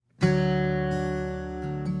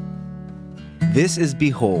This is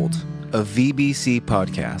Behold, a VBC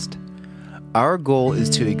podcast. Our goal is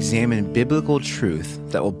to examine biblical truth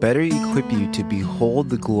that will better equip you to behold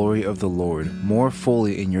the glory of the Lord more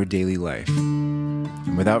fully in your daily life.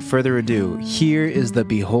 And without further ado, here is the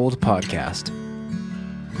Behold podcast.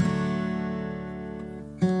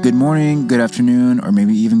 Good morning, good afternoon, or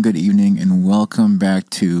maybe even good evening, and welcome back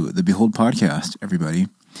to the Behold podcast, everybody.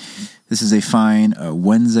 This is a fine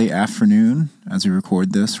Wednesday afternoon as we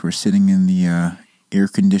record this. We're sitting in the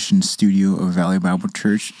air-conditioned studio of Valley Bible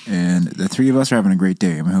Church, and the three of us are having a great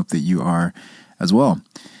day, and we hope that you are as well.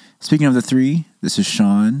 Speaking of the three, this is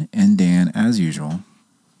Sean and Dan, as usual.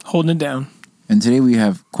 Holding it down. And today we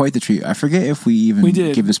have quite the treat. I forget if we even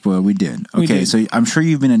give a spoiler. We did. Okay, we did. So I'm sure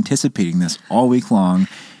you've been anticipating this all week long.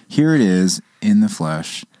 Here it is, in the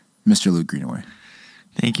flesh, Mr. Luke Greenaway.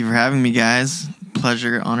 Thank you for having me, guys.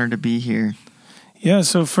 Pleasure, honor to be here. Yeah,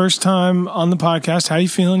 so first time on the podcast. How you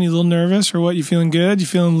feeling? You a little nervous or what? You feeling good? You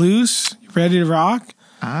feeling loose? You ready to rock?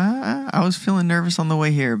 I was feeling nervous on the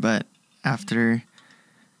way here, but after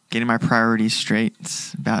getting my priorities straight,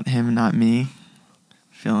 it's about him, not me.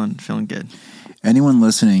 Feeling good. Anyone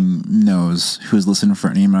listening knows, who's listened for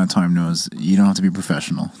any amount of time knows, you don't have to be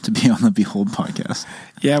professional to be on the Behold podcast.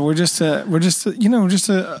 Yeah, we're just a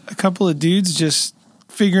couple of dudes just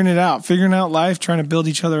figuring out life, trying to build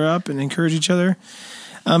each other up and encourage each other.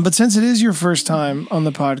 But since it is your first time on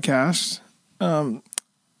the podcast, some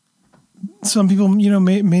people,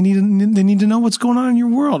 may need to know what's going on in your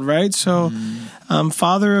world, right? So,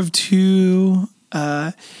 father of two,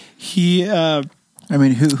 who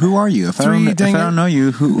are you? If I don't know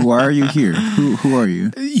you, why are you here? Who are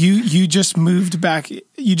you? You just moved back.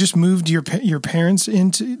 You just moved your parents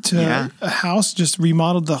into a house. Just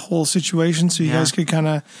remodeled the whole situation so you guys could kind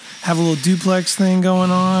of have a little duplex thing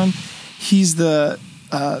going on. He's the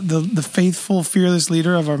faithful, fearless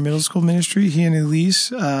leader of our middle school ministry. He and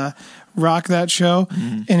Elise rock that show.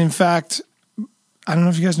 Mm-hmm. And in fact, I don't know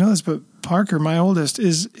if you guys know this, but Parker, my oldest,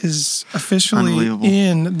 is officially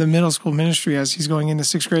in the middle school ministry as he's going into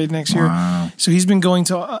 6th grade next year. So he's been going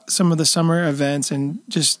to some of the summer events and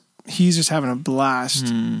he's just having a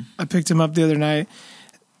blast. I picked him up the other night.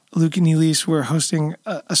 Luke and Elise were hosting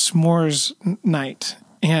a s'mores night.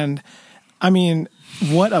 And I mean,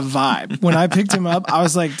 what a vibe. When I picked him up, I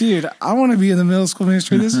was like, dude, I want to be in the middle school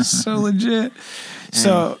ministry. This is so legit.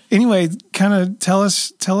 So anyway, kind of tell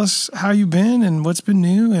us how you've been and what's been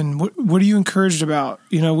new and what are you encouraged about,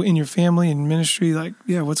 in your family and ministry? Like,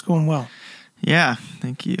 what's going well? Yeah,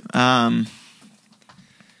 thank you. The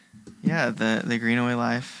Greenaway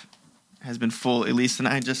life has been full. Elise and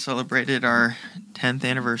I just celebrated our 10th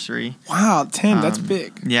anniversary. Wow, 10, that's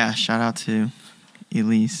big. Yeah, shout out to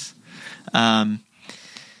Elise. And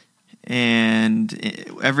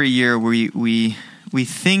every year we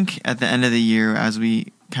think at the end of the year, as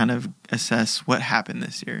we kind of assess what happened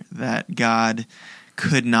this year, that God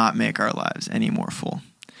could not make our lives any more full.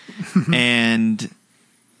 And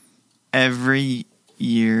every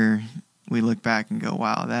year we look back and go,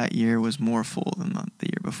 wow, that year was more full than the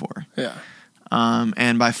year before. Yeah.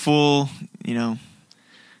 And by full,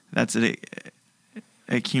 that's an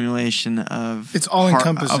accumulation of it's all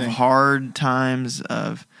encompassing of hard times,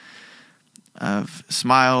 of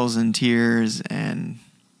smiles and tears and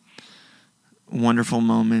wonderful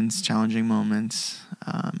moments, challenging moments.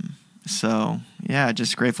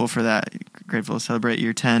 Just grateful for that. Grateful to celebrate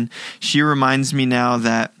year 10. She reminds me now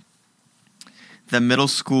that the middle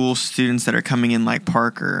school students that are coming in, like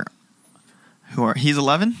Parker, he's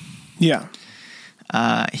 11? Yeah.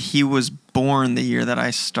 He was born the year that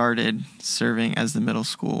I started serving as the middle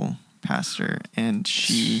school pastor, and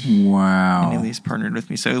she and Elise partnered with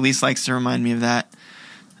me. So Elise likes to remind me of that.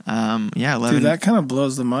 11. Dude, that kind of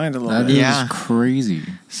blows the mind a little bit. That is crazy.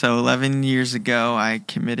 So 11 years ago, I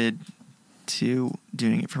committed to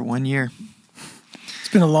doing it for 1 year. It's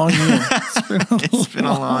been a long year. It's been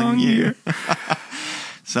a long year.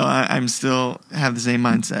 So I'm still have the same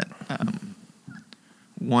mindset.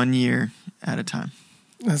 1 year at a time.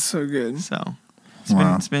 That's so good. So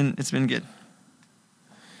it's been good.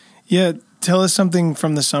 Yeah, tell us something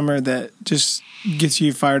from the summer that just gets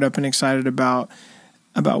you fired up and excited about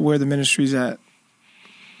where the ministry's at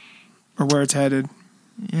or where it's headed.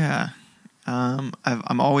 Yeah.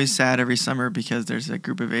 I'm always sad every summer because there's a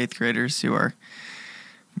group of 8th graders who are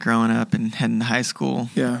growing up and heading to high school.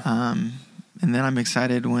 Yeah. And then I'm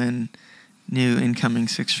excited when new incoming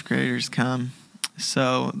 6th graders come.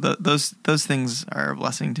 So those things are a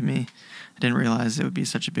blessing to me. I didn't realize it would be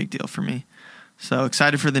such a big deal for me. So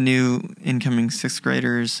excited for the new incoming 6th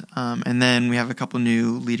graders. And then we have a couple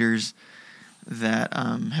new leaders that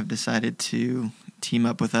have decided to team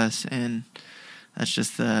up with us and that's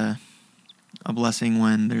just a blessing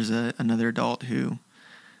when there's another adult who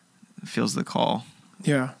feels the call.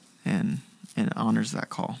 Yeah. And honors that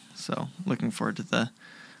call. So looking forward to the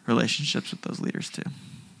relationships with those leaders too.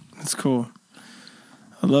 That's cool.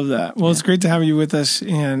 I love that. Well, It's great to have you with us,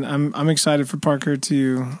 and I'm excited for Parker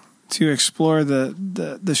to explore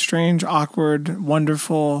the strange, awkward,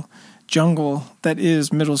 wonderful jungle that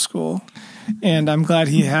is middle school. And I'm glad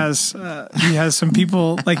he has some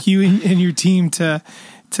people like you and your team to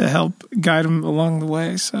help guide him along the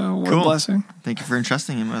way. So what a blessing. Thank you for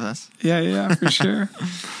entrusting him with us. Yeah, for sure.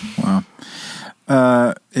 Wow.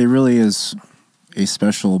 It really is a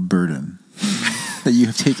special burden that you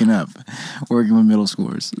have taken up working with middle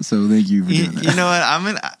schoolers. So thank you for doing that. You know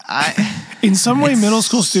what? In some way, middle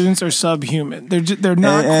school students are subhuman. They're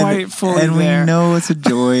not quite fully there. And we know it's a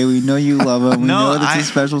joy. We know you love them. We know it's a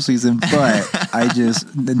special season. But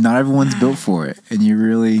not everyone's built for it. And you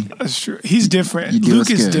really... That's true. He's different.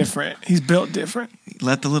 Luke is different. He's built different.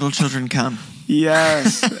 Let the little children come.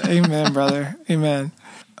 Yes. Amen, brother. Amen.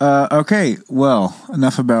 Okay. Well,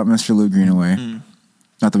 enough about Mr. Luke Greenaway.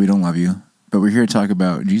 Not that we don't love you. But we're here to talk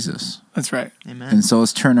about Jesus. That's right. Amen. And so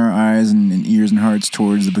let's turn our eyes and ears and hearts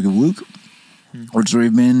towards the book of Luke, which is where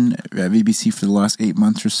we've been at VBC for the last 8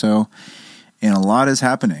 months or so. And a lot is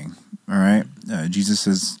happening, all right? Jesus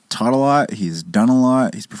has taught a lot. He's done a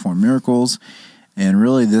lot. He's performed miracles. And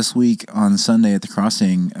really this week on Sunday at the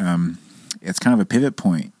Crossing, it's kind of a pivot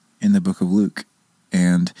point in the book of Luke.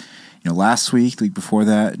 And, last week, the week before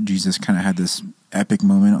that, Jesus kind of had this epic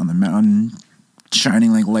moment on the mountain,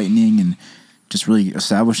 shining like lightning and just really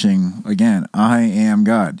establishing, again, I am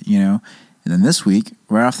God, And then this week,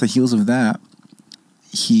 right off the heels of that,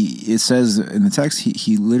 it says in the text,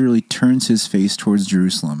 he literally turns his face towards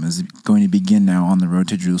Jerusalem, is going to begin now on the road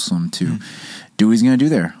to Jerusalem to do what he's going to do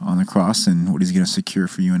there on the cross and what he's going to secure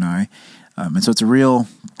for you and I. And so it's a real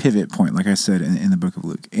pivot point, like I said, in the book of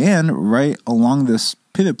Luke. And right along this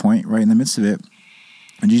pivot point, right in the midst of it,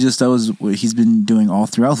 Jesus does what he's been doing all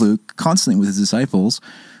throughout Luke, constantly with his disciples,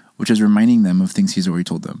 which is reminding them of things he's already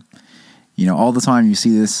told them. All the time you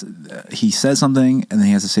see this, he says something and then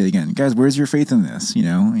he has to say it again. Guys, where's your faith in this? He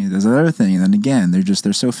does another thing. And then again,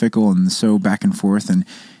 they're so fickle and so back and forth. And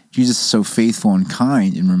Jesus is so faithful and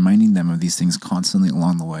kind in reminding them of these things constantly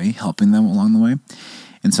along the way, helping them along the way.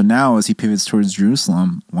 And so now as he pivots towards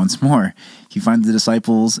Jerusalem once more, he finds the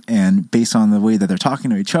disciples, and based on the way that they're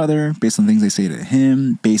talking to each other, based on things they say to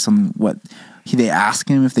him, based on what they ask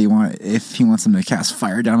him if he wants them to cast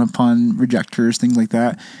fire down upon rejectors, things like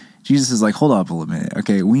that, Jesus is like, hold up a minute.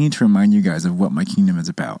 Okay, we need to remind you guys of what my kingdom is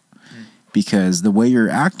about. Because the way you're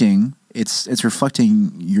acting, it's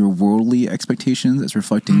reflecting your worldly expectations, it's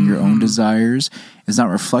reflecting your own desires, it's not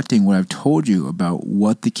reflecting what I've told you about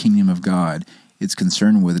what the kingdom of God is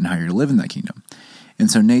concerned with and how you're to live in that kingdom. And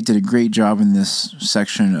so Nate did a great job in this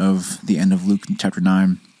section of the end of Luke chapter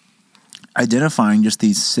 9, identifying just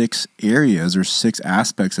these 6 areas or 6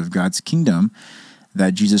 aspects of God's kingdom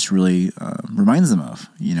that Jesus really reminds them of,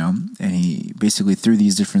 And he basically, through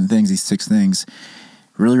these different things, these 6 things,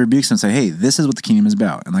 really rebukes them and say, hey, this is what the kingdom is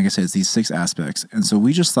about. And like I said, it's these 6 aspects. And so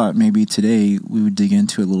we just thought maybe today we would dig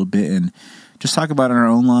into it a little bit and just talk about in our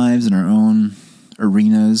own lives and our own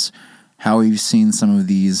arenas, how we've seen some of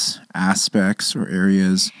these aspects or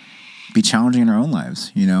areas be challenging in our own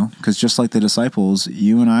lives, Because just like the disciples,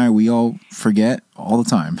 you and I, we all forget all the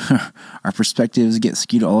time. Our perspectives get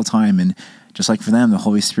skewed all the time. And just like for them, the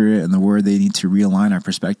Holy Spirit and the Word, they need to realign our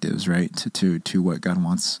perspectives, right, to what God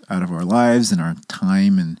wants out of our lives and our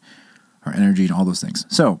time and our energy and all those things.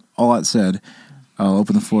 So, all that said, I'll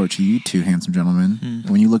open the floor to you two handsome gentlemen.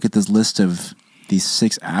 When you look at this list of these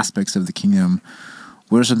 6 aspects of the kingdom,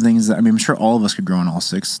 what are some things that, I'm sure all of us could grow in all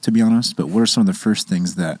 6, to be honest, but what are some of the first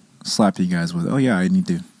things that slap you guys with, oh yeah, I need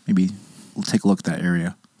to maybe take a look at that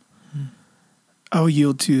area? I'll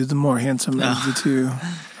yield to the more handsome of the two,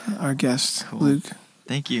 our guest, cool. Luke.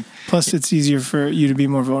 Thank you. Plus, it's easier for you to be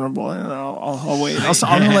more vulnerable, and I'll wait.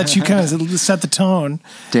 I'm going to let you kind of set the tone.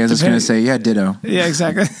 Dan's just going to say, yeah, ditto. Yeah,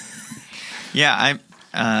 exactly. Yeah,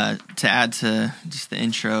 to add to just the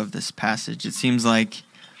intro of this passage, it seems like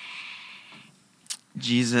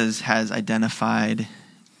Jesus has identified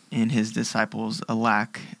in his disciples a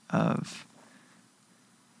lack of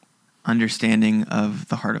understanding of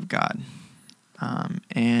the heart of God.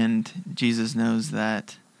 And Jesus knows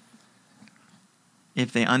that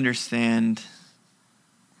if they understand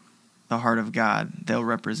the heart of God, they'll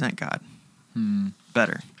represent God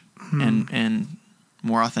better and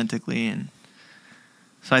more authentically. And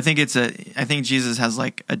so I think I think Jesus has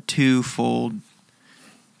like a twofold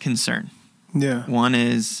concern. Yeah. One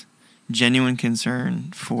is genuine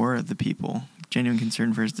concern for the people, genuine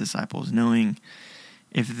concern for his disciples, knowing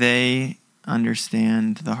if they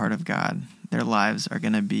understand the heart of God, their lives are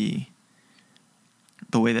going to be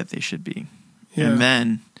the way that they should be. Yeah. And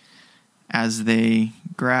then as they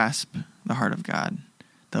grasp the heart of God,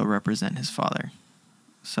 they'll represent his Father.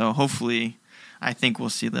 So hopefully, I think we'll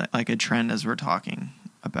see that like a trend as we're talking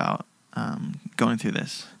about going through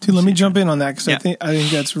this. Dude, let me jump in on that because I think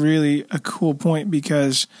that's really a cool point,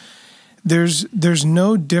 because there's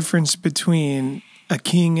no difference between a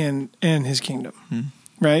king and his kingdom,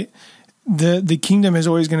 right? The kingdom is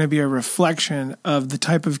always going to be a reflection of the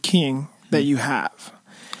type of king that you have.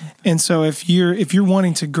 And so if you're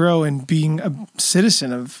wanting to grow and being a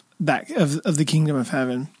citizen of that of the kingdom of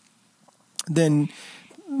heaven, then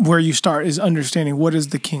where you start is understanding what is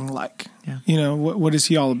the king like. Yeah. You know, what is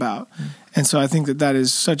he all about? And so I think that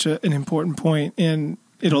is such an important point, and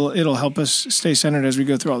it'll help us stay centered as we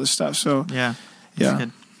go through all this stuff. So yeah.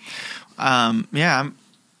 Good. I'm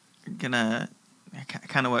gonna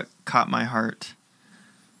kind of what caught my heart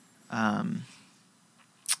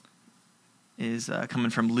is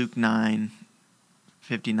coming from Luke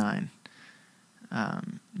 9:59.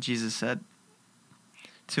 Jesus said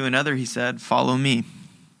to another, he said, "Follow me."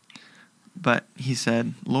 But he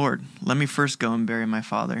said, "Lord, let me first go and bury my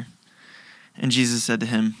father." And Jesus said to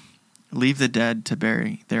him, "Leave the dead to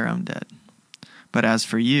bury their own dead. But as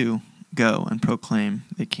for you, go and proclaim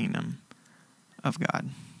the kingdom of God."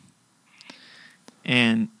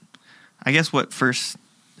 And I guess what first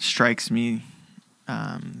strikes me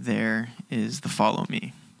there is the follow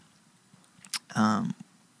me.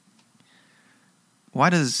 Why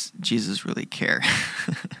does Jesus really care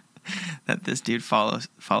that this dude follows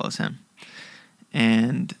him?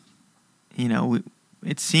 And, you know,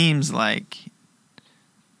 it seems like,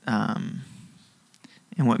 and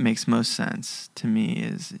what makes most sense to me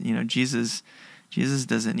is, you know, Jesus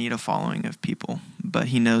doesn't need a following of people, but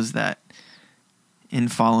he knows that in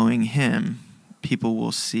following him, people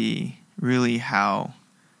will see really how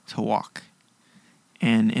to walk.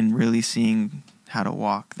 And in really seeing how to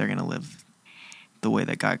walk, they're going to live the way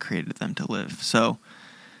that God created them to live. So,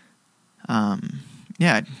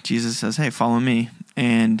 Jesus says, "Hey, follow me."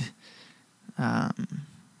 And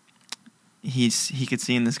he could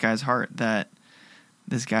see in this guy's heart that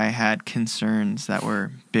this guy had concerns that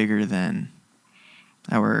were bigger than,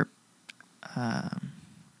 that were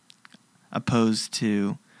opposed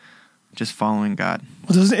to just following God.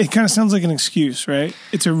 Well, it kind of sounds like an excuse, right?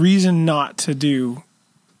 It's a reason not to do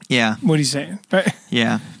what he's saying, right?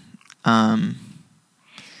 Yeah.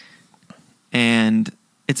 And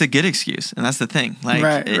it's a good excuse, and that's the thing. Like,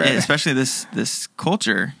 right. Especially this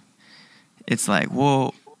culture, it's like,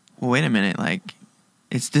 well, wait a minute. Like,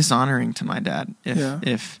 it's dishonoring to my dad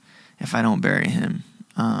if I don't bury him.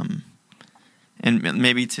 And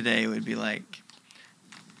maybe today it would be like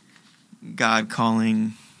God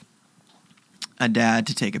calling a dad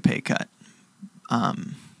to take a pay cut,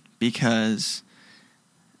 because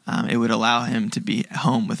it would allow him to be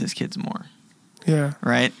home with his kids more. Yeah.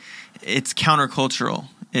 Right? It's countercultural.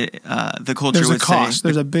 The culture would say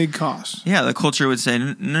there's a a big cost. Yeah, the culture would say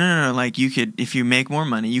no. Like, you could, if you make more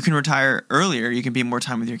money, you can retire earlier. You can be more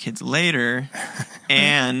time with your kids later,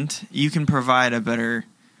 and you can provide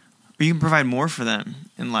more for them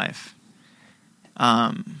in life.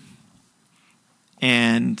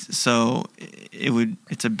 And so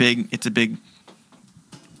it's a big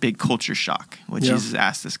culture shock what Jesus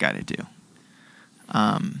asked this guy to do.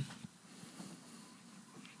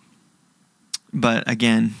 But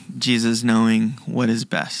again, Jesus, knowing what is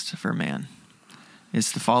best for man,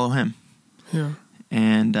 is to follow him. Yeah.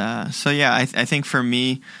 And I think for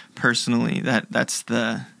me personally, that's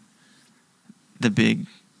the big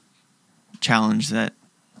challenge that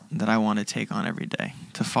I want to take on every day,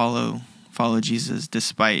 to follow Jesus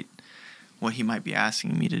despite what he might be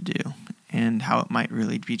asking me to do, and how it might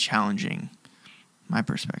really be challenging my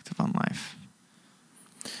perspective on life.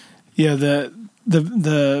 Yeah, the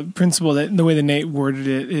principle, that the way that Nate worded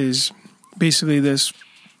it is basically this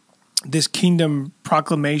kingdom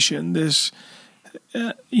proclamation, this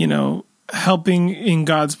helping in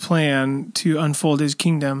God's plan to unfold his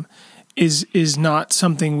kingdom is not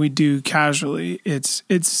something we do casually. It's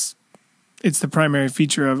the primary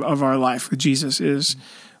feature of our life with Jesus, is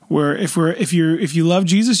where if you love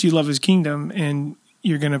Jesus, you love his kingdom, and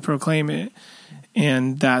you're going to proclaim it.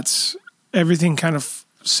 And that's everything kind of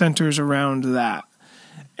centers around that.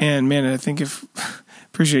 And man, I think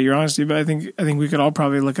appreciate your honesty, but I think we could all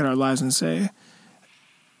probably look at our lives and say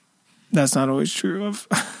that's not always true of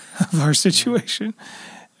our situation,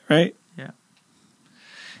 right? Yeah.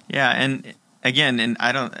 Yeah, and again, and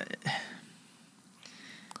I don't.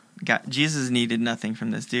 Jesus needed nothing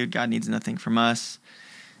from this dude. God needs nothing from us.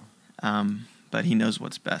 But he knows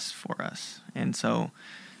what's best for us. And so,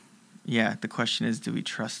 yeah, the question is, do we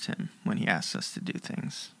trust him when he asks us to do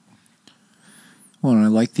things? Well, and I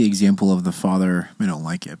like the example of the father. I don't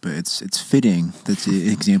like it, but it's fitting. That's an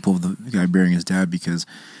example of the guy burying his dad, because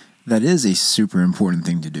that is a super important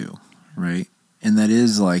thing to do, right? And that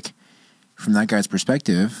is like, from that guy's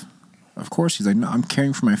perspective, of course, he's like, no, I'm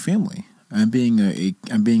caring for my family. I'm being a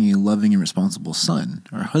loving and responsible son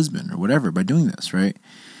or husband or whatever by doing this, right?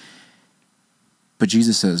 But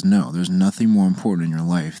Jesus says, no, there's nothing more important in your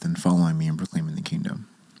life than following me and proclaiming the kingdom,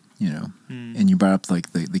 And you brought up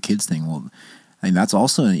like the kids thing. Well, I mean, that's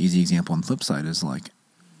also an easy example on the flip side, is like,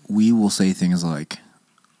 we will say things like,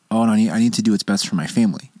 oh, no, I need to do what's best for my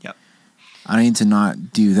family. Yep. I need to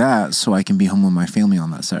not do that so I can be home with my family on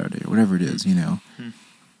that Saturday, or whatever it is,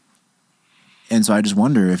 And so I just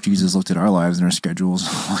wonder, if Jesus looked at our lives and our schedules,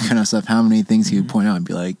 all that kind of stuff, how many things he would point out and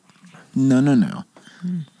be like, no.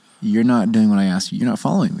 You're not doing what I asked you. You're not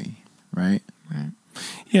following me, right? Right.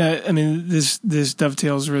 Yeah, I mean, this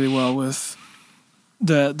dovetails really well with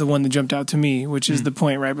the one that jumped out to me, which is the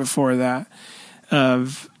point right before that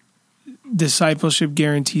of discipleship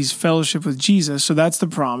guarantees fellowship with Jesus. So that's the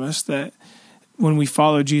promise, that when we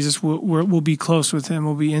follow Jesus, we'll be close with him,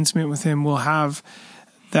 we'll be intimate with him, we'll have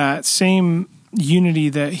that same unity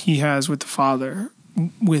that he has with the Father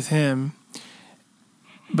with him,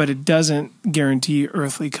 but it doesn't guarantee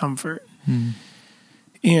earthly comfort.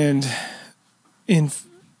 And in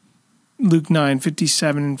Luke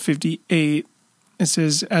 9:57 and 58, it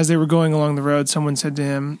says, as they were going along the road, someone said to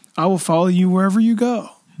him, I will follow you wherever you go.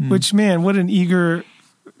 Which, man, what an eager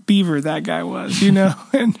beaver that guy was,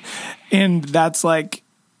 and that's like,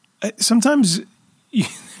 sometimes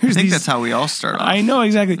I think that's how we all start off. I know,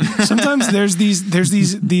 exactly. Sometimes there's these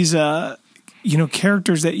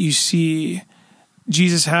characters that you see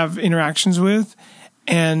Jesus have interactions with,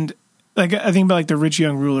 and like, I think about like the rich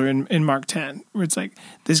young ruler in Mark 10, where it's like,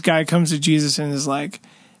 this guy comes to Jesus and is like,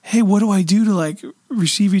 hey, what do I do to like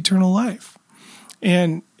receive eternal life?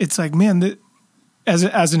 And it's like, man, as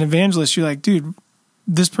an evangelist, you're like, dude,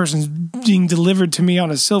 this person's being delivered to me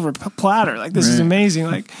on a silver platter. Like, this is amazing.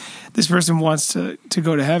 Like, this person wants to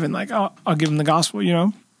go to heaven. Like, I'll give them the gospel,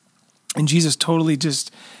 And Jesus totally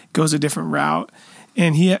just goes a different route.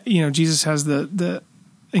 And Jesus has the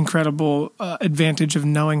incredible advantage of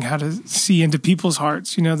knowing how to see into people's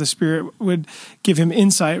hearts. The Spirit would give him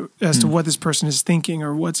insight as to what this person is thinking,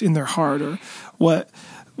 or what's in their heart, or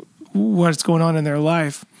what's going on in their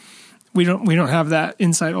life. We don't have that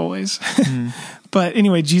insight always. But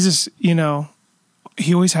anyway, Jesus,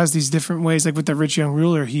 he always has these different ways. Like with the rich young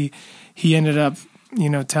ruler, he ended up,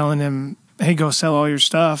 telling him, hey, go sell all your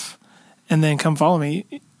stuff and then come follow me.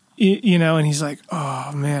 And he's like,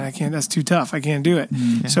 oh man, I can't, that's too tough. I can't do it.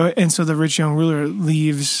 Yeah. So the rich young ruler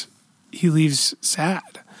leaves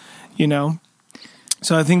sad,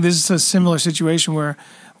 So I think this is a similar situation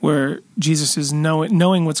where Jesus is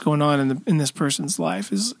knowing what's going on in this person's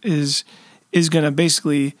life is going to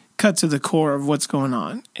basically cut to the core of what's going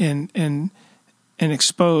on and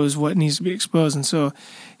expose what needs to be exposed. And so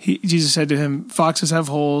Jesus said to him, foxes have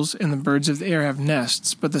holes and the birds of the air have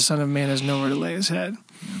nests, but the Son of Man has nowhere to lay his head.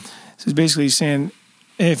 So it's basically saying,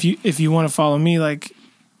 if you want to follow me, like,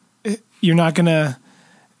 you're not gonna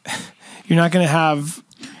have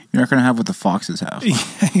what the foxes have.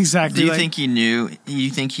 Exactly. Do you think he knew?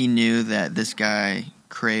 You think he knew that this guy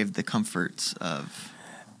craved the comforts of?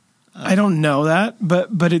 I don't know that,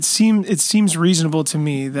 but it seems reasonable to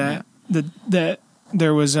me that that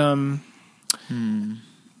there was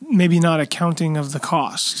maybe not accounting of the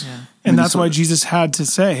cost, and that's why Jesus had to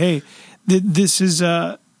say, "Hey, this is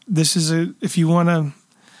if you want to."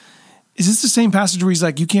 Is this the same passage where he's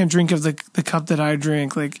like, you can't drink of the cup that I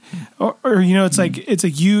drink? Like, or it's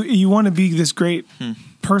like you want to be this great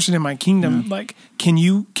person in my kingdom. Like, can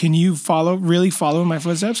you really follow in my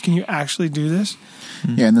footsteps? Can you actually do this?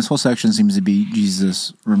 Yeah. And this whole section seems to be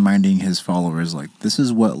Jesus reminding his followers, like, this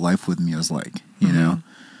is what life with me is like, you know?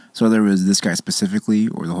 So whether it was this guy specifically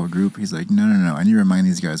or the whole group, he's like, no. I need to remind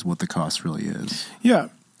these guys what the cost really is. Yeah.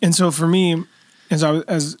 And so for me,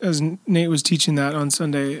 as Nate was teaching that on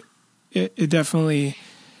Sunday, it definitely,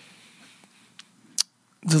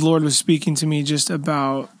 the Lord was speaking to me just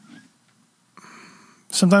about,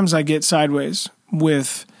 sometimes I get sideways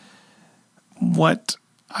with what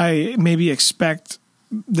I maybe expect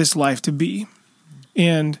this life to be.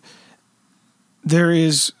 And there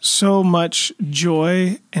is so much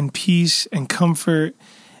joy and peace and comfort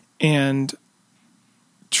and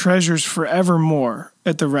treasures forevermore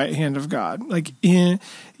at the right hand of God. Like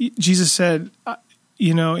Jesus said,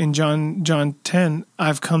 in John 10,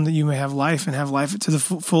 I've come that you may have life and have life to the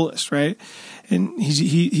fullest, right? And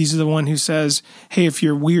he's the one who says, hey, if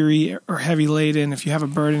you're weary or heavy laden, if you have a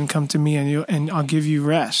burden, come to me and I'll give you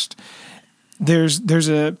rest. There's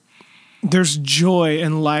joy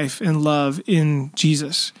and life and love in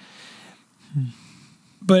Jesus.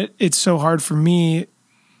 But it's so hard for me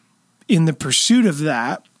in the pursuit of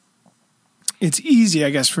that. It's easy, I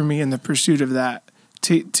guess, for me in the pursuit of that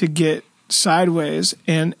to get sideways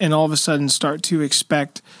and all of a sudden start to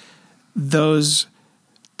expect those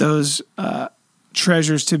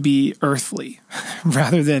treasures to be earthly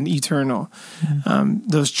rather than eternal.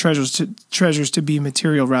 Those treasures to be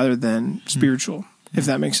material rather than spiritual, if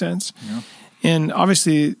that makes sense. Yeah. And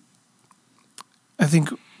obviously, I think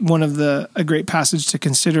one of a great passage to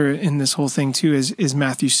consider in this whole thing too is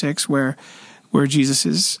Matthew 6, where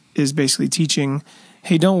Jesus is basically teaching,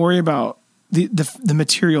 hey, don't worry about the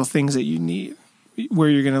material things that you need, where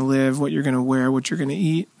you're going to live, what you're going to wear, what you're going to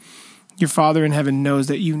eat. Your Father in heaven knows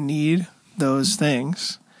that you need those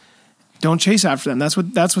things. Don't chase after them. That's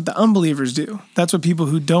what the unbelievers do. That's what people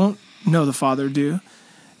who don't know the Father do.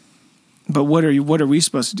 But what are we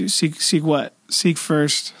supposed to do? Seek what? Seek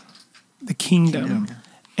first the kingdom.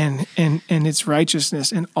 And its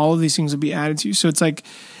righteousness, and all of these things will be added to you. So it's like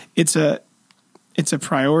it's a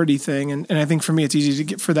priority thing, and I think for me it's easy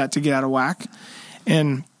to get out of whack.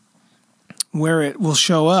 And where it will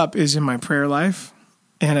show up is in my prayer life,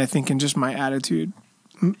 and I think in just my attitude.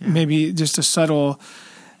 Maybe just a subtle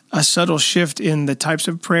shift in the types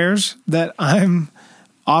of prayers that I'm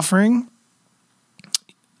offering.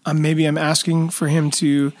 Maybe I'm asking for him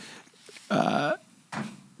to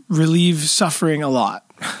relieve suffering a lot,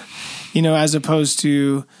 as opposed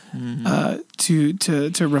to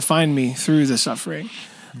to refine me through the suffering.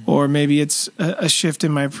 Or maybe it's a shift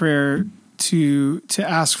in my prayer to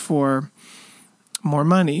ask for more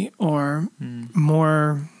money or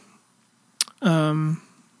more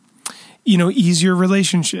easier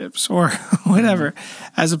relationships or whatever,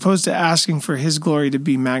 as opposed to asking for his glory to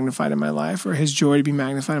be magnified in my life or his joy to be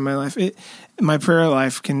magnified in my life. My prayer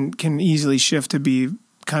life can easily shift to be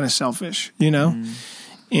kind of selfish,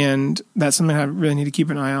 and that's something I really need to keep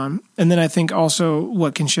an eye on. And then I think also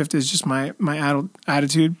what can shift is just my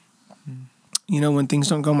attitude. When things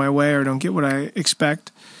don't go my way or don't get what I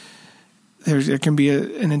expect, there can be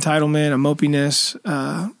an entitlement, a mopiness,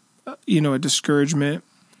 a discouragement.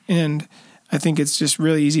 And I think it's just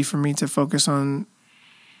really easy for me to focus on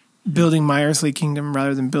building my earthly kingdom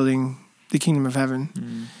rather than building the kingdom of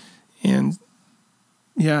heaven. And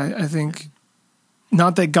yeah, I think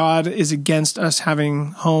not that God is against us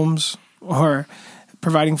having homes or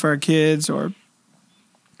providing for our kids or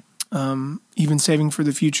even saving for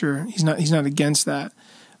the future. He's not against that,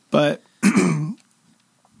 but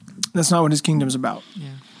that's not what his kingdom's about.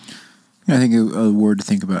 Yeah, I think a word to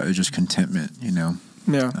think about is just contentment, Yeah.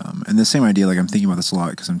 And the same idea, like I'm thinking about this a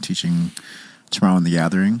lot because I'm teaching tomorrow in the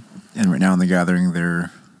Gathering. And right now in the Gathering,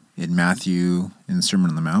 they're in Matthew in the Sermon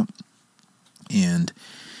on the Mount. And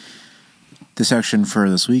the section for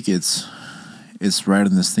this week, it's right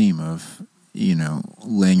on this theme of,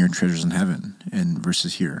 laying your treasures in heaven and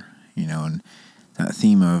versus here, and that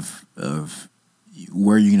theme of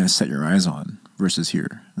where you're going to set your eyes on versus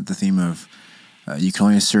here. The theme of you can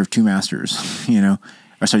only serve two masters, you can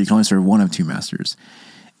only serve one of two masters.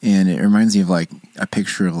 And it reminds me of like a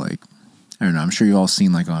picture of like, I don't know, I'm sure you've all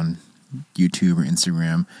seen like on YouTube or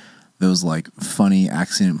Instagram, those like funny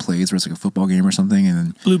accident plays where it's like a football game or something, and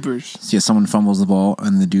then bloopers. Yeah, someone fumbles the ball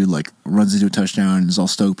and the dude like runs into a touchdown and is all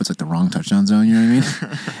stoked, but it's like the wrong touchdown zone. You know what I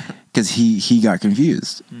mean? Because he got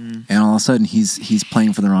confused, and all of a sudden he's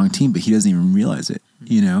playing for the wrong team, but he doesn't even realize it.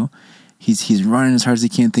 He's running as hard as he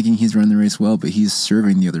can, thinking he's running the race well, but he's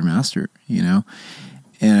serving the other master.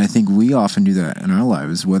 And I think we often do that in our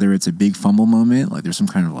lives, whether it's a big fumble moment, like there's some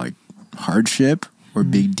kind of like hardship or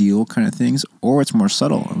big deal kind of things, or it's more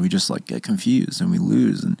subtle and we just like get confused and we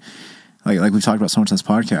lose. And like we've talked about so much in this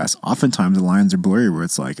podcast, oftentimes the lines are blurry where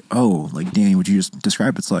it's like, oh, like Danny, what you just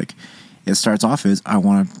described, it's like, it starts off as I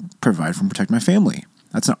want to provide for and protect my family.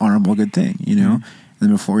 That's an honorable, good thing, And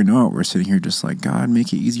then before we know it, we're sitting here just like, God,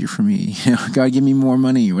 make it easier for me. God, give me more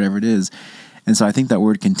money, whatever it is. And so I think that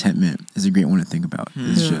word contentment is a great one to think about.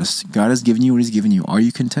 It's just, God has given you what he's given you. Are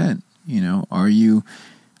you content?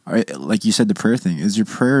 Like you said, the prayer thing, is your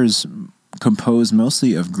prayers composed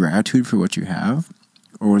mostly of gratitude for what you have,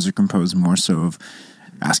 or is it composed more so of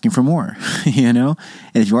asking for more? And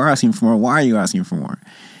if you are asking for more, why are you asking for more?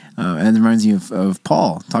 And it reminds me of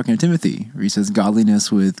Paul talking to Timothy, where he says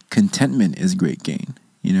godliness with contentment is great gain.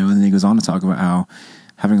 And then he goes on to talk about how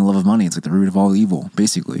having a love of money, it's like the root of all evil,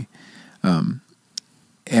 basically.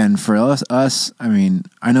 And for us, I mean,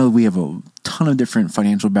 I know we have a ton of different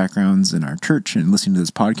financial backgrounds in our church and listening to this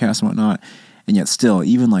podcast and whatnot, and yet still,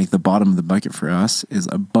 even like the bottom of the bucket for us is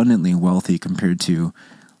abundantly wealthy compared to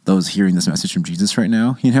those hearing this message from Jesus right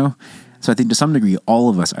now, you know? So I think to some degree, all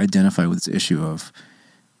of us identify with this issue of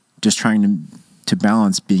just trying to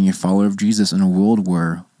balance being a follower of Jesus in a world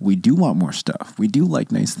where we do want more stuff. We do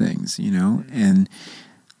like nice things, you know? And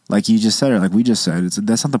like you just said, or like we just said,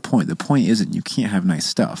 that's not the point. The point isn't you can't have nice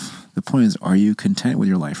stuff. The point is, are you content with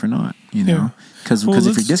your life or not? You know, because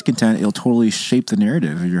if you're discontent, it'll totally shape the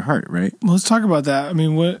narrative of your heart, right? Well, let's talk about that. I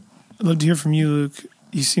mean, I'd love to hear from you, Luke.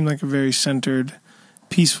 You seem like a very centered,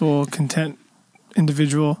 peaceful, content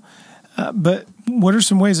individual. But what are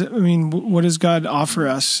some ways, what does God offer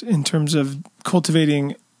us in terms of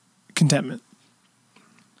cultivating contentment?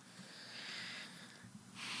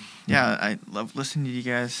 Yeah, I love listening to you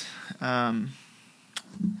guys. I'm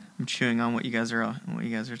chewing on what you guys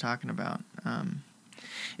are talking about.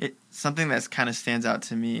 It something that's kind of stands out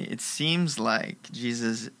to me. It seems like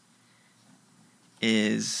Jesus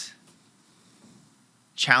is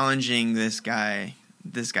challenging this guy's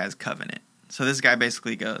covenant. So this guy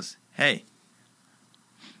basically goes, "Hey,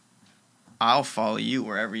 I'll follow you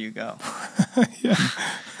wherever you go." Yeah.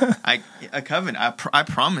 A covenant. I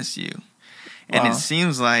promise you. And It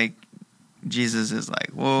seems like Jesus is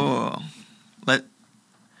like, whoa, I'm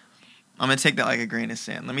going to take that like a grain of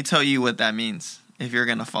sand. Let me tell you what that means if you're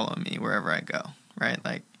going to follow me wherever I go, right?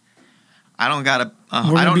 Like, I don't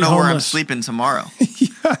know where I'm sleeping tomorrow.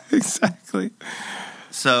 Yeah, exactly.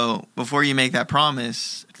 So before you make that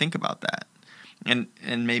promise, think about that. And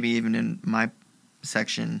maybe even in my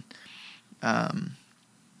section, the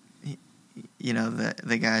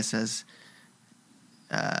guy says,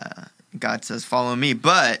 God says, "Follow me,"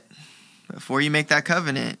 but before you make that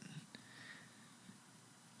covenant,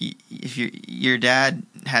 if your dad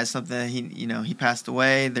has something that he passed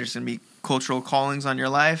away, there's going to be cultural callings on your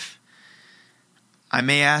life. I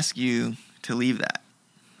may ask you to leave that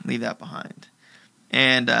behind.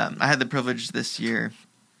 And I had the privilege this year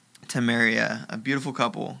to marry a beautiful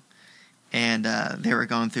couple, and they were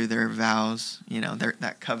going through their vows,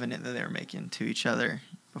 that covenant that they were making to each other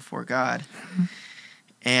before God.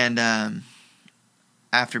 And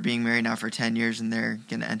after being married now for 10 years and they're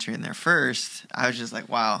going to enter in their first, I was just like,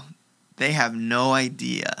 wow, they have no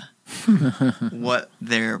idea what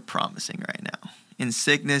they're promising right now. In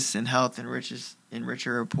sickness and health and riches, in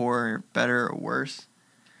richer or poorer, better or worse.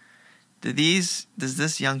 Does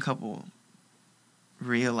this young couple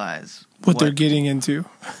realize what they're getting into?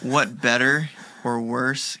 What better or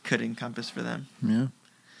worse could encompass for them? Yeah.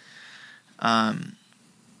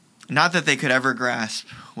 Not that they could ever grasp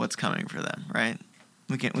what's coming for them, right?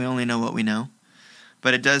 We only know what we know.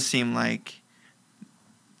 But it does seem like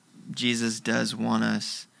Jesus does want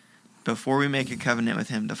us, before we make a covenant with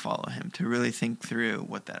him, to follow him, to really think through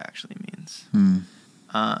what that actually means.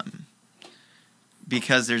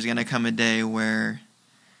 Because there's going to come a day where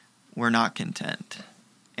we're not content.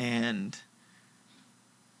 And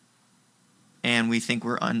we think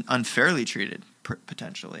we're unfairly treated,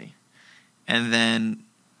 potentially. And then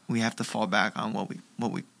we have to fall back on what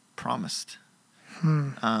we promised.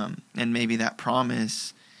 And maybe that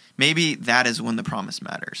promise, maybe that is when the promise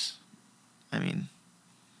matters. I mean,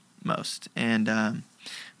 most. And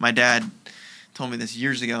my dad told me this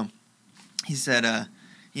years ago. He said, I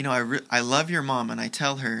love your mom, and I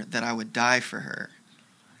tell her that I would die for her.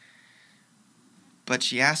 But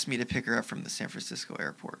she asked me to pick her up from the San Francisco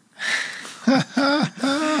airport.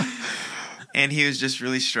 And he was just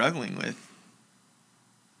really struggling with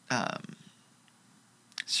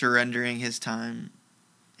surrendering his time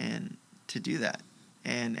and to do that.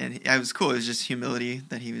 And it was cool. It was just humility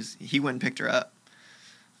that he went and picked her up.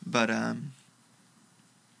 But I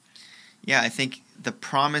think the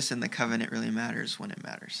promise and the covenant really matters when it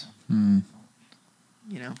matters. No,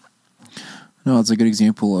 it's a good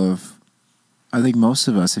example of, I think most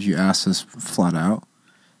of us, if you ask us flat out,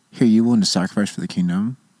 "Here, you willing to sacrifice for the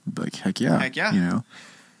kingdom?" We'd be like, heck yeah.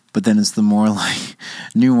 But then it's the more like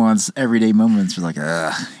nuanced everyday moments. We're like, you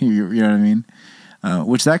know what I mean?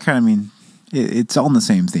 Which that kind of it's all in the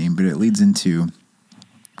same theme, but it leads into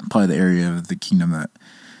probably the area of the kingdom that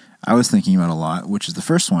I was thinking about a lot, which is the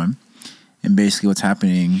first one. And basically what's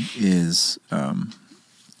happening is,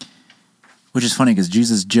 which is funny because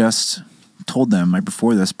Jesus just told them right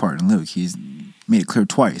before this part in Luke, he's made it clear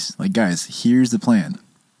twice. Like, guys, here's the plan.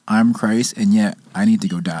 I'm Christ, and yet I need to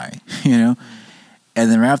go die, And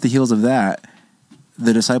then right off the heels of that,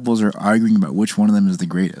 the disciples are arguing about which one of them is the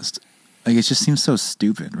greatest. Like, it just seems so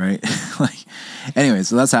stupid, right? Anyway,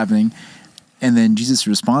 so that's happening. And then Jesus'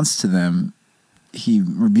 response to them he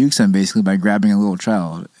rebukes them basically by grabbing a little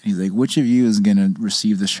child. He's like, which of you is going to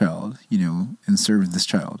receive this child, and serve this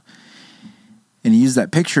child? And he used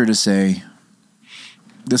that picture to say,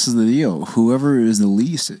 this is the deal. Whoever is the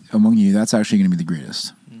least among you, that's actually going to be the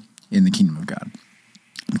greatest in the kingdom of God.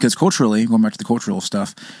 Because culturally, going back to the cultural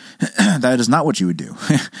stuff, that is not what you would do.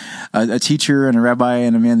 A teacher and a rabbi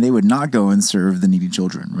and a man, they would not go and serve the needy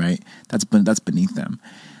children, right? That's beneath them.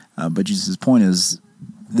 But Jesus' point is,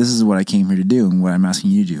 this is what I came here to do, and what I'm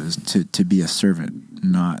asking you to do is to be a servant,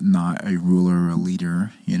 not a ruler or a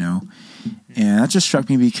leader, And that just struck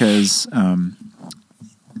me because, I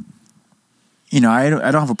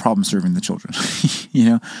don't have a problem serving the children,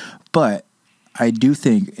 but I do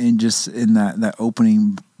think in that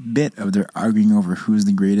opening bit of their arguing over who's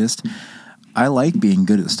the greatest, I like being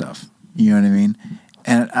good at stuff. You know what I mean?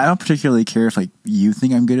 And I don't particularly care if you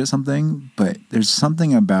think I'm good at something, but there's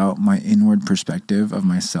something about my inward perspective of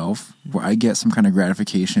myself where I get some kind of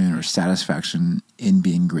gratification or satisfaction in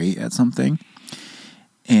being great at something.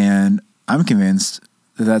 And I'm convinced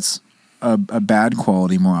that that's a bad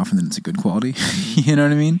quality more often than it's a good quality. You know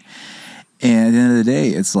what I mean? And at the end of the day,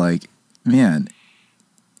 it's like, man,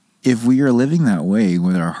 if we are living that way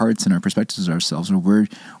with our hearts and our perspectives of ourselves, or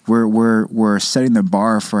we're setting the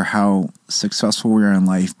bar for how successful we are in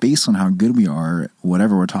life based on how good we are,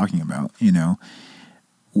 whatever we're talking about,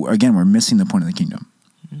 again, we're missing the point of the kingdom.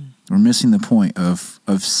 We're missing the point of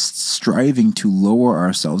striving to lower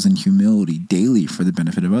ourselves in humility daily for the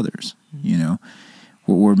benefit of others.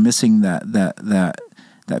 We're missing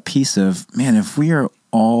that piece of, man, if we are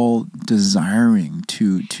all desiring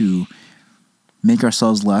to make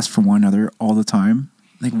ourselves less for one another all the time,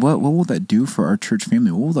 what will that do for our church family?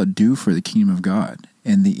 What will that do for the kingdom of God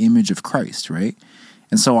and the image of Christ, right?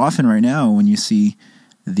 And so often right now, when you see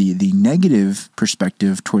the negative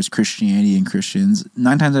perspective towards Christianity and Christians,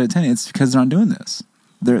 9 times out of 10, it's because they're not doing this.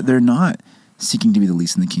 They're not seeking to be the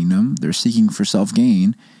least in the kingdom. They're seeking for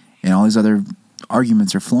self-gain, and all these other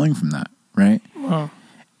arguments are flowing from that, right? Wow.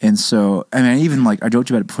 And so, even I joked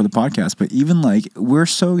about it before the podcast, but even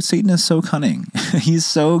Satan is so cunning. He's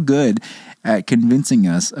so good at convincing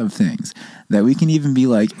us of things that we can even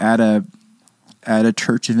be at a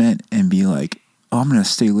church event and be like, oh, I'm going to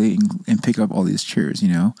stay late and pick up all these chairs,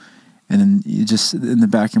 And then you just, in the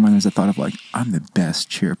back of your mind, there's a thought of I'm the best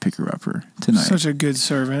chair picker-upper tonight. Such a good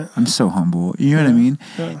servant. I'm so humble. You know what I mean?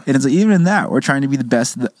 Yeah. And it's even in that, we're trying to be the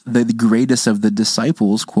best, the greatest of the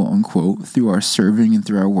disciples, quote unquote, through our serving and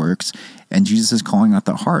through our works. And Jesus is calling out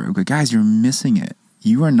the heart. Okay, guys, you're missing it.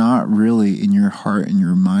 You are not really in your heart and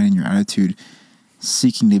your mind and your attitude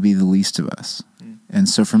seeking to be the least of us. And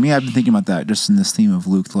so for me, I've been thinking about that just in this theme of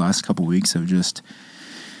Luke the last couple of weeks of just,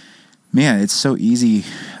 man, it's so easy,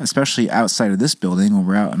 especially outside of this building when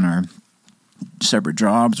we're out in our separate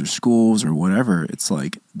jobs or schools or whatever. It's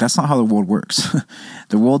that's not how the world works.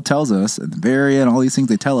 The world tells us at the very end, all these things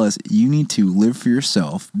they tell us, you need to live for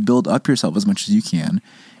yourself, build up yourself as much as you can.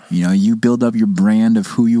 You build up your brand of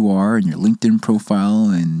who you are and your LinkedIn profile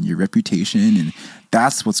and your reputation, and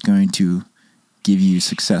that's what's going to give you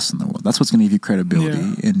success in the world. That's what's going to give you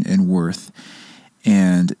credibility and worth.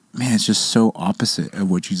 And man, it's just so opposite of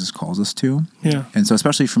what Jesus calls us to. Yeah. And so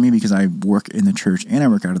especially for me, because I work in the church and I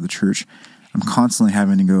work out of the church, I'm constantly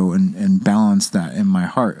having to go and balance that in my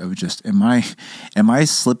heart of just, am I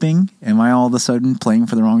slipping? Am I all of a sudden playing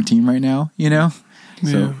for the wrong team right now? Yeah.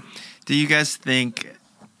 So do you guys think,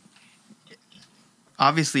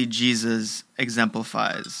 obviously Jesus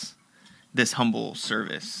exemplifies this humble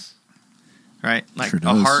service, right? Sure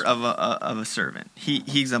a heart of a servant. He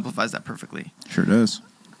exemplifies that perfectly. Sure does.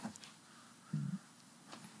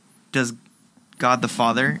 Does God the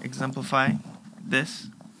Father exemplify this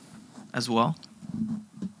as well?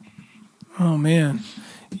 Oh, man.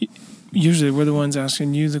 Usually we're the ones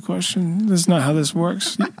asking you the question. That's not how this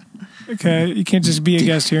works. Okay, you can't just be a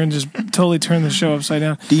guest here and just totally turn the show upside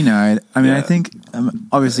down. Denied. I think,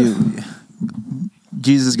 obviously,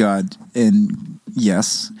 Jesus is God, and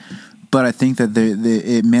yes, but I think that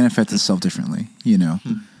it manifests itself differently,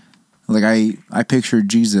 I picture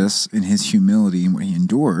Jesus in his humility and what he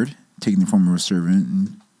endured, taking the form of a servant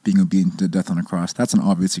and being obedient to death on a cross. That's an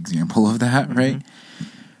obvious example of that, right? Mm-hmm.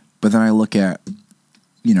 But then I look at,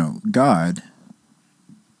 God,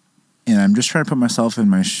 and I'm just trying to put myself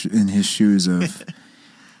in his shoes of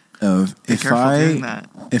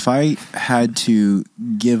if I had to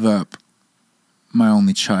give up my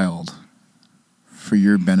only child for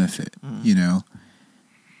your benefit,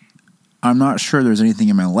 I'm not sure there's anything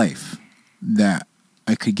in my life that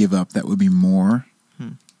I could give up that would be more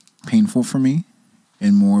painful for me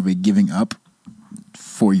and more of a giving up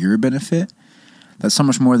for your benefit That's so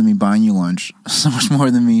much more than me buying you lunch, so much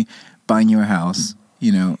more than me buying you a house,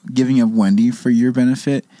 giving up Wendy for your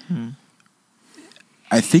benefit.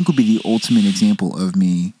 I think would be the ultimate example of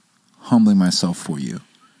me humbling myself for you.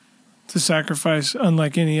 It's a sacrifice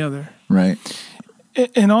unlike any other. Right.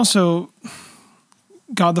 And also,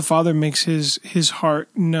 God the Father makes his heart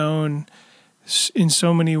known in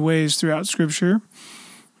so many ways throughout Scripture.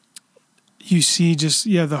 You see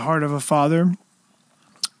the heart of a father,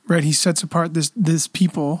 right? He sets apart this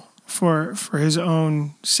people for his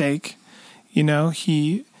own sake.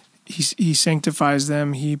 He sanctifies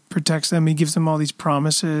them. He protects them. He gives them all these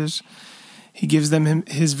promises. He gives them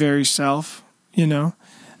his very self,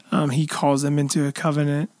 He calls them into a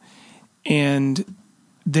covenant, and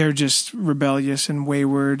they're just rebellious and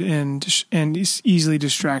wayward and easily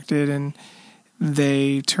distracted, and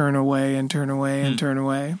they turn away and turn away and turn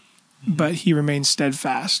away. But he remains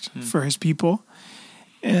steadfast for his people.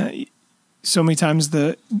 So many times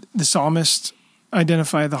the psalmist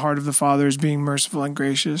identify the heart of the Father as being merciful and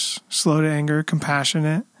gracious, slow to anger,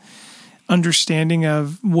 compassionate, understanding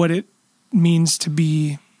of what it means to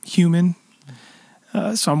be human.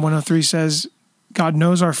 Psalm 103 says, God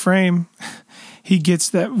knows our frame. He gets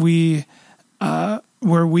that we're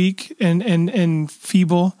weak and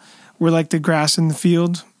feeble. We're like the grass in the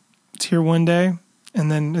field. It's here one day,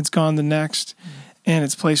 and then it's gone the next, and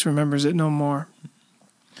its place remembers it no more.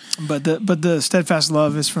 But the steadfast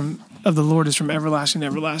love of the Lord is from everlasting to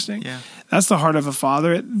everlasting. Yeah. That's the heart of a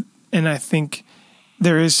father, and I think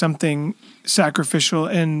there is something sacrificial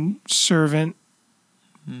and servant,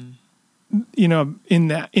 in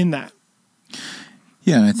that.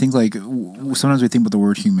 Yeah, and I think sometimes we think about the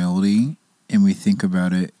word humility, and we think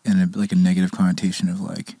about it in a negative connotation of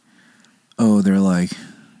they're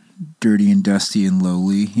dirty and dusty and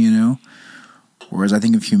lowly, Whereas I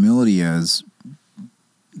think of humility as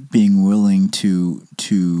being willing to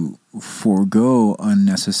forego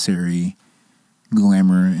unnecessary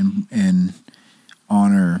glamour and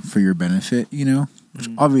honor for your benefit, which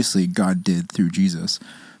obviously God did through Jesus.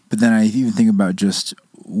 But then I even think about just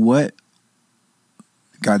what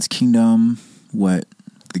God's kingdom, what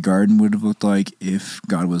the garden would have looked like if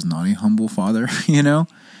God was not a humble father,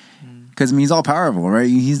 Because he's all powerful, right?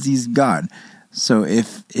 He's God. So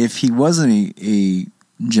if he wasn't a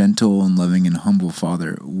gentle and loving and humble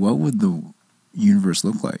father, what would the universe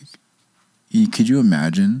look like? Could you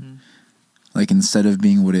imagine, instead of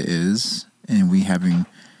being what it is, and we having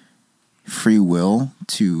free will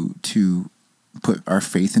to put our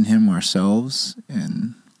faith in him ourselves,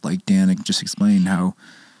 and like Dan just explained, how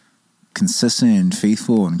consistent and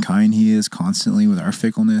faithful and kind he is constantly with our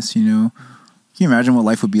fickleness, Can you imagine what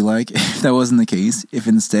life would be like if that wasn't the case? If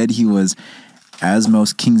instead he was, as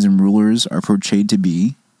most kings and rulers are portrayed to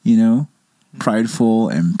be, prideful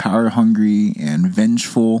and power hungry and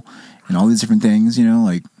vengeful and all these different things,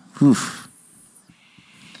 oof.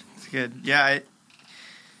 It's good. Yeah.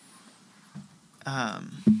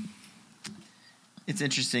 It's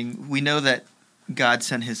interesting. We know that God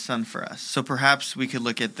sent his son for us. So perhaps we could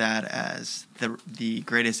look at that as the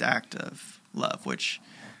greatest act of love, which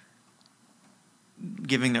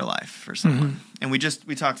giving their life for someone. And we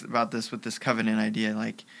talked about this with this covenant idea.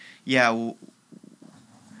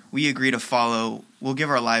 We agree to follow, we'll give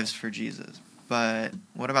our lives for Jesus, but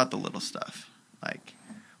what about the little stuff?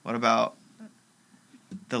 What about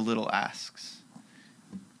the little asks?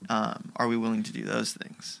 Are we willing to do those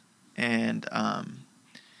things? And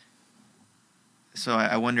so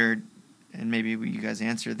I wondered, and maybe you guys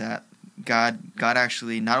answered that, God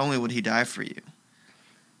actually, not only would he die for you,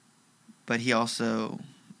 but he also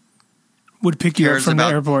would pick you up from the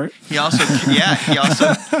airport. He also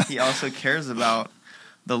cares about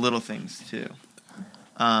the little things too,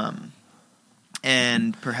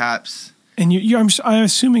 and perhaps. And I'm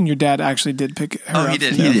assuming your dad actually did pick her up. Oh, he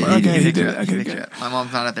did. He did. Okay, he did. Okay, he picked her up. My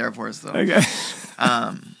mom's not at the airport, though. Okay.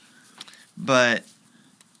 But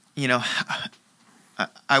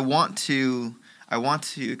I want to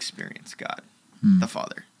experience God, the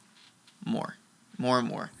Father, more and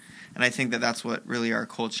more. And I think that that's what really our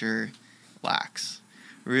culture lacks.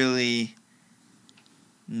 Really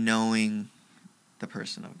knowing the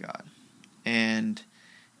person of God. And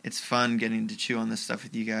it's fun getting to chew on this stuff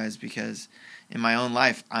with you guys because in my own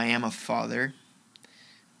life, I am a father.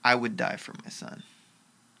 I would die for my son.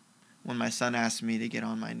 When my son asked me to get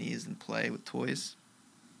on my knees and play with toys,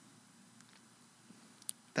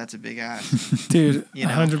 that's a big ask. Dude,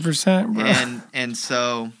 100%, bro. And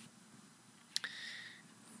so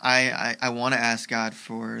I want to ask God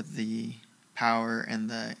for the power and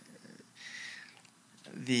the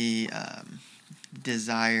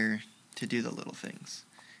desire to do the little things.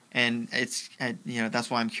 And it's, that's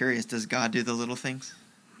why I'm curious. Does God do the little things?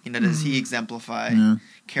 Does he exemplify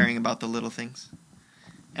caring about the little things?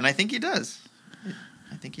 And I think he does.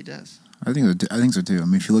 I think he does. I think so too. I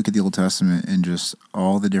mean, if you look at the Old Testament and just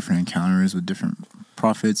all the different encounters with different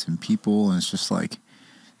prophets and people, and it's just like,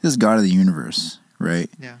 this is God of the universe, right?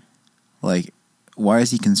 Yeah. Like, why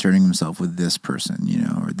is he concerning himself with this person,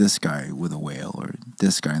 or this guy with a whale, or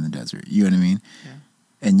this guy in the desert? You know what I mean? Yeah.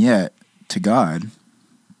 And yet, to God,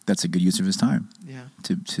 that's a good use of his time. Yeah.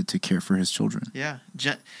 To care for his children. Yeah.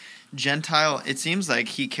 Gentile, it seems like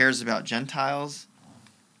he cares about Gentiles,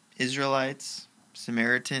 Israelites,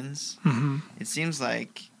 Samaritans. Mm-hmm. It seems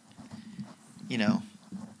like,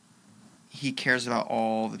 he cares about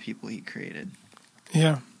all the people he created.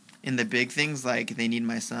 Yeah. In the big things, like they need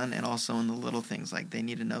my son, and also in the little things, like they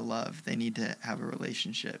need to know love. They need to have a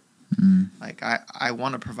relationship. Like I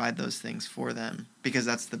want to provide those things for them because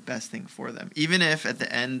that's the best thing for them. Even if at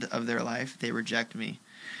the end of their life they reject me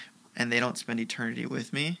and they don't spend eternity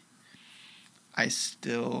with me, I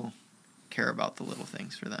still care about the little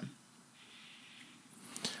things for them.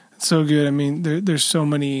 So good. I mean, there's so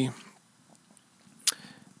many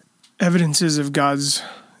evidences of God's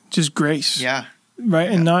just grace. Yeah. Right.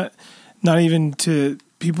 And not even to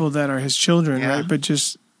people that are his children, right? But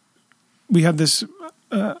just, we had this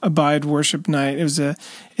Abide worship night. It was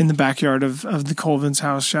in the backyard of the Colvin's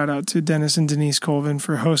house. Shout out to Dennis and Denise Colvin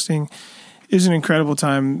for hosting. It was an incredible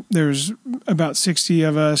time. There was about 60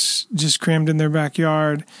 of us just crammed in their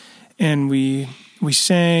backyard, and we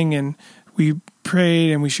sang and we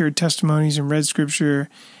prayed and we shared testimonies and read scripture,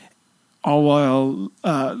 all while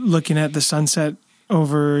looking at the sunset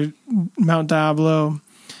over Mount Diablo.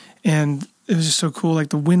 And it was just so cool. Like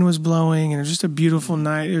the wind was blowing and it was just a beautiful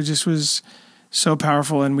night. It just was so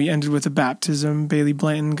powerful. And we ended with a baptism. Bailey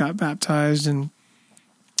Blanton got baptized, and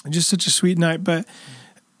just such a sweet night. But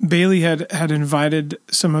Bailey had invited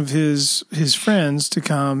some of his friends to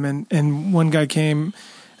come, and one guy came,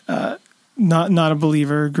 not a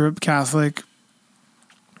believer, grew up Catholic,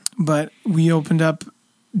 but we opened up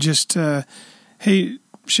just to, hey,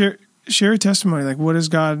 share a testimony. Like, what is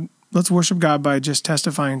God? Let's worship God by just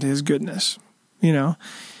testifying to his goodness,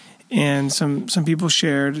 And some people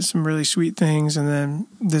shared some really sweet things, and then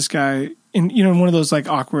this guy, in one of those like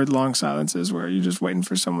awkward long silences where you're just waiting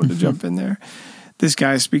for someone to jump in there. This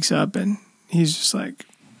guy speaks up, and he's like,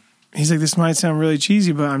 this might sound really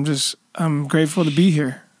cheesy, but I'm grateful to be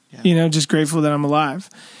here. Yeah. Just grateful that I'm alive.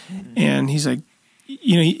 Mm-hmm. And he's like,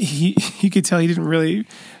 he could tell he didn't really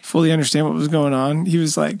fully understand what was going on. He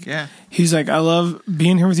was like, I love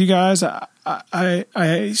being here with you guys.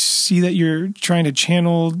 I see that you're trying to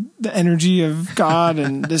channel the energy of God,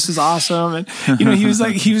 and this is awesome. And he was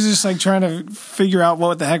just like trying to figure out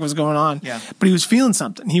what the heck was going on. Yeah. But he was feeling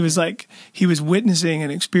something. He was witnessing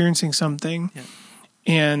and experiencing something,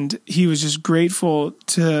 and he was just grateful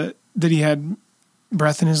that he had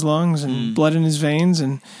breath in his lungs and blood in his veins,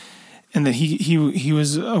 and that he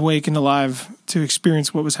was awake and alive to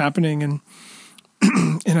experience what was happening. And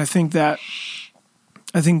and I think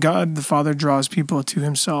God the Father draws people to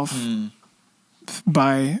himself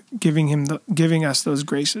by giving us those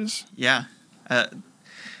graces. Yeah.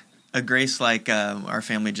 A grace like our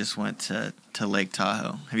family just went to Lake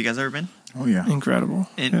Tahoe. Have you guys ever been? Oh, yeah. Incredible.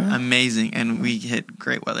 Amazing. And we hit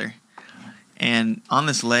great weather. And on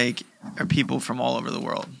this lake are people from all over the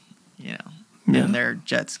world, And they're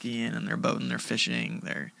jet skiing, and they're boating, they're fishing,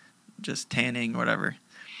 they're just tanning, whatever.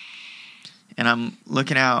 And I'm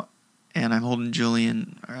looking out, and I'm holding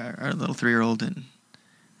Julian, our little 3-year-old, and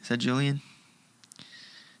I said, Julian,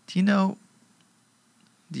 do you know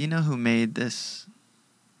who made this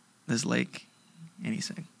lake? And he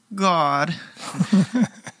said, God.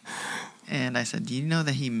 And I said, do you know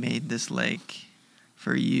that he made this lake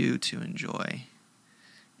for you to enjoy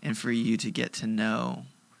and for you to get to know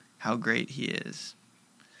how great he is?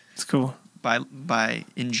 It's cool. By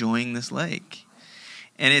enjoying this lake.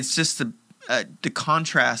 And it's just the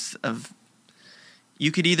contrast of,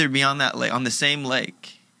 you could either be on that lake, on the same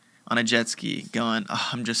lake, on a jet ski, going, oh,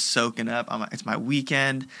 I'm just soaking up. It's my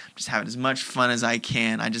weekend. I'm just having as much fun as I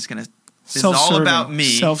can. This is all about me.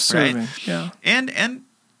 Self-serving, right? Yeah.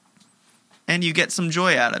 And you get some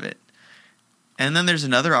joy out of it. And then there's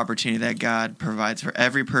another opportunity that God provides for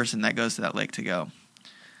every person that goes to that lake to go.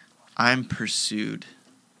 I'm pursued.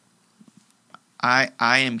 I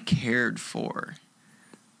am cared for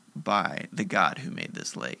by the God who made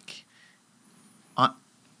this lake.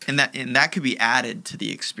 And that could be added to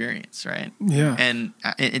the experience, right? Yeah. And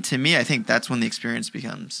to me, I think that's when the experience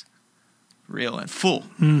becomes real and full.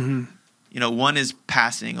 Mm-hmm. one is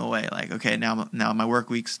passing away. Like, okay, now my work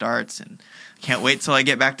week starts, and I can't wait till I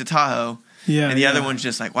get back to Tahoe. Yeah. And the other one's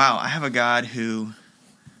just like, wow, I have a God who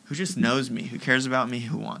just knows me, who cares about me,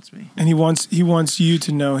 who wants me. And he wants you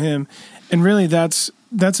to know him. And really that's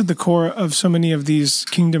at the core of so many of these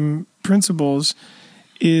kingdom principles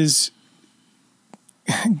is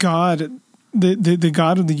God, the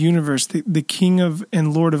God of the universe, the King of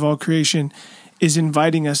and Lord of all creation, is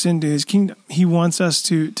inviting us into his kingdom. He wants us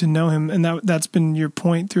to know him. And that's been your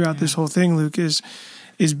point throughout this whole thing, Luke, is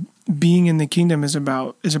being in the kingdom is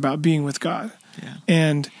about being with God. Yeah.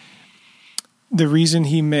 And the reason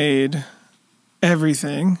he made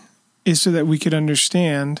everything is so that we could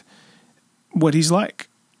understand what he's like.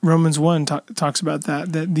 Romans 1 talks about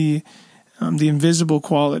that the invisible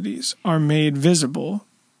qualities are made visible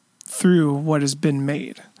through what has been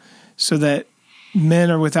made, so that men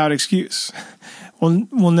are without excuse. Well,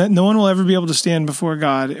 no one will ever be able to stand before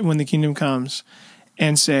God when the kingdom comes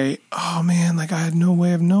and say, oh man, like I had no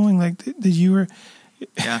way of knowing like that you were...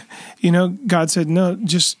 Yeah. God said, no,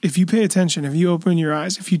 just if you pay attention, if you open your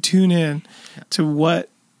eyes, if you tune in to what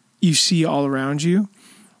you see all around you,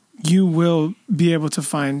 you will be able to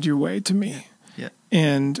find your way to me. Yeah.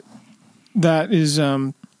 And that is,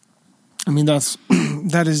 that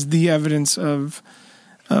is the evidence of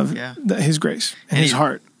his grace and his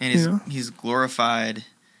heart. And he's glorified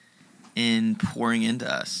in pouring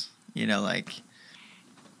into us. Like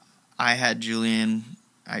I had Julian,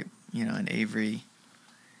 and Avery,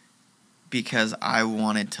 because I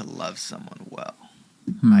wanted to love someone well.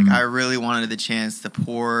 Like I really wanted the chance to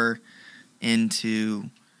pour into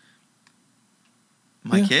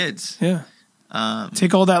my kids. Yeah.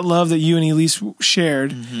 Take all that love that you and Elise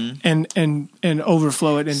shared and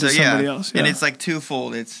overflow it into somebody else. Yeah. And it's like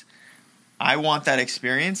twofold. It's I want that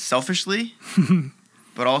experience selfishly,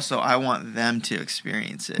 but also I want them to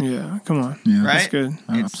experience it. Yeah, come on. Yeah. Right? That's good.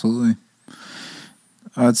 Absolutely.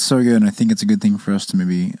 It's so good, and I think it's a good thing for us to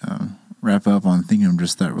maybe wrap up on thinking of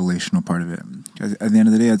just that relational part of it. At the end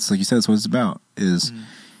of the day, it's like you said, that's what it's about, is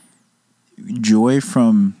joy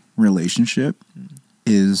from relationship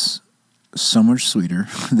is so much sweeter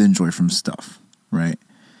than joy from stuff, right?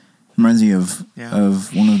 Reminds me of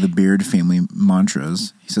one of the Beard family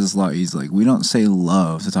mantras. He says a lot, he's like, we don't say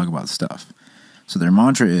love to talk about stuff. So their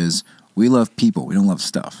mantra is, we love people, we don't love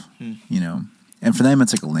stuff, And for them,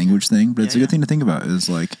 it's like a language thing, but it's a good thing to think about. Is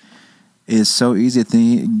like, it's so easy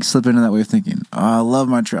to slip into that way of thinking. Oh, I love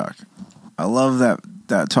my truck. I love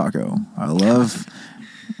that taco. I love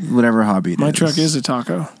whatever hobby it is. My truck is a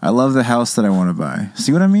taco. I love the house that I want to buy.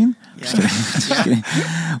 See what I mean? Yeah. Just kidding.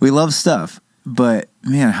 We love stuff, but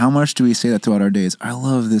man, how much do we say that throughout our days? I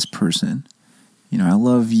love this person. I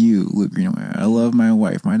love you, Luke Greenaway. I love my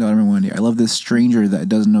wife, my daughter, Wendy. I love this stranger that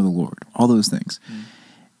doesn't know the Lord. All those things,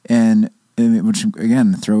 and which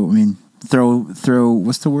again, throw.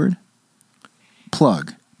 What's the word?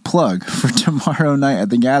 Plug for tomorrow night at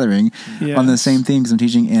the gathering on the same thing, because I'm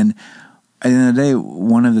teaching. And at the end of the day,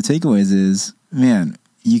 one of the takeaways is, man,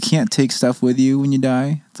 you can't take stuff with you when you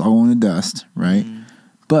die. It's all in the dust, right?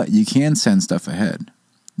 But you can send stuff ahead.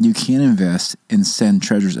 You can invest and send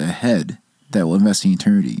treasures ahead that will invest in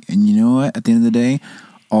eternity. And you know what? At the end of the day,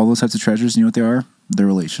 all those types of treasures, you know what they are? They're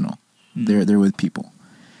relational. They're with people.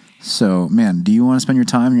 So, man, do you want to spend your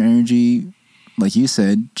time, your energy, like you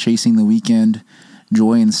said, chasing the weekend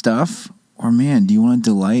joy and stuff? Or, man, do you want to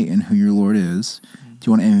delight in who your Lord is? Do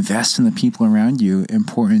you want to invest in the people around you and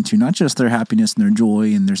pour into not just their happiness and their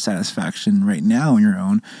joy and their satisfaction right now on your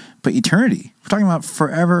own, but eternity? We're talking about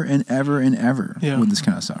forever and ever with this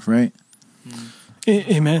kind of stuff, right?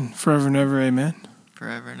 Amen. Forever and ever, amen.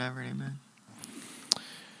 Forever and ever, amen.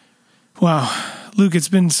 Wow. Luke, it's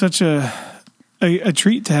been such a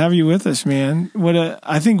treat to have you with us, man.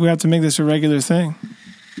 I think we have to make this a regular thing.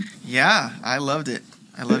 Yeah, I loved it.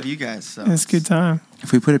 I love you guys. So it's a good time.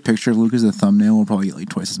 If we put a picture of Luke as a thumbnail, we'll probably get like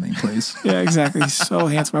twice as many plays. Yeah, exactly. He's so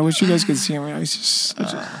handsome. I wish you guys could see him right now. He's just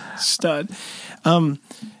such a stud.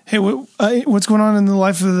 Hey, what's going on in the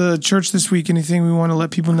life of the church this week? Anything we want to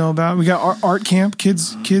let people know about? We got our art camp.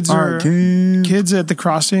 Kids at the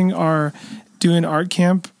Crossing are doing art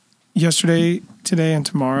camp yesterday, today, and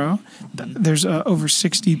tomorrow. There's over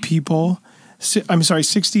 60 people.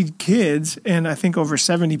 60 kids, and I think over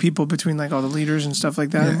 70 people between like all the leaders and stuff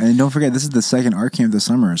like that. Yeah, and don't forget, this is the second art camp this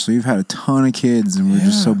summer, so you've had a ton of kids, and we're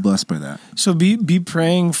just so blessed by that. So be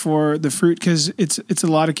praying for the fruit, because it's a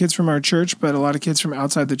lot of kids from our church, but a lot of kids from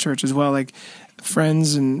outside the church as well, like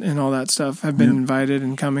friends and all that stuff have been invited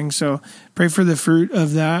and coming. So pray for the fruit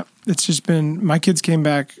of that. It's just been, my kids came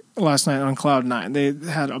back last night on Cloud 9. They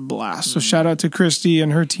had a blast. So shout out to Christy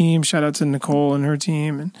and her team. Shout out to Nicole and her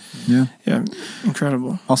team. And yeah,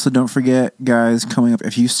 incredible. Also, don't forget, guys, coming up,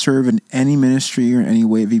 if you serve in any ministry or any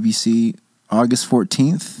way at VBC, August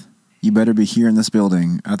 14th, you better be here in this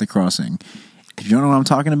building at the Crossing. If you don't know what I'm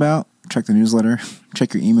talking about, check the newsletter,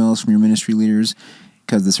 check your emails from your ministry leaders,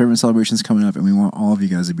 because the servant celebration is coming up, and we want all of you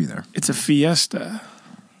guys to be there. It's a fiesta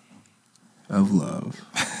of love.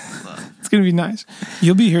 It's going to be nice.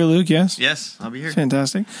 You'll be here, Luke, yes? Yes, I'll be here.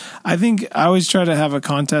 Fantastic. I think I always try to have a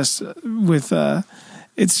contest with,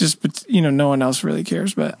 it's just, no one else really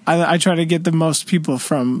cares, but I try to get the most people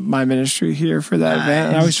from my ministry here for that event.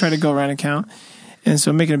 And I always try to go around and count. And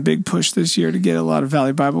so making a big push this year to get a lot of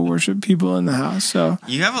Valley Bible Worship people in the house. So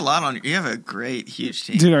you have you have a great, huge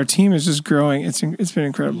team. Dude, our team is just growing. It's been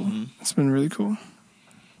incredible. Mm-hmm. It's been really cool.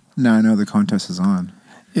 Now I know the contest is on.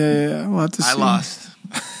 Yeah. We'll have to see. I lost.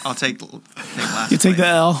 I'll take last. You take the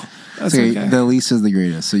L. That's okay. The least is the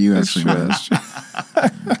greatest, so you actually know.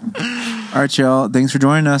 All right, y'all. Thanks for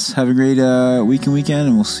joining us. Have a great week and weekend,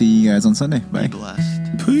 and we'll see you guys on Sunday. Bye. Be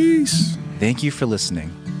blessed. Peace. Thank you for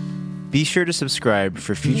listening. Be sure to subscribe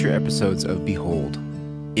for future episodes of Behold.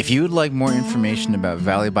 If you would like more information about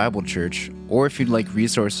Valley Bible Church, or if you'd like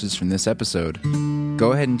resources from this episode,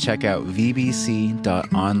 go ahead and check out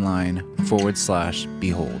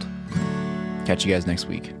vbc.online/behold. Catch you guys next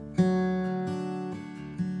week.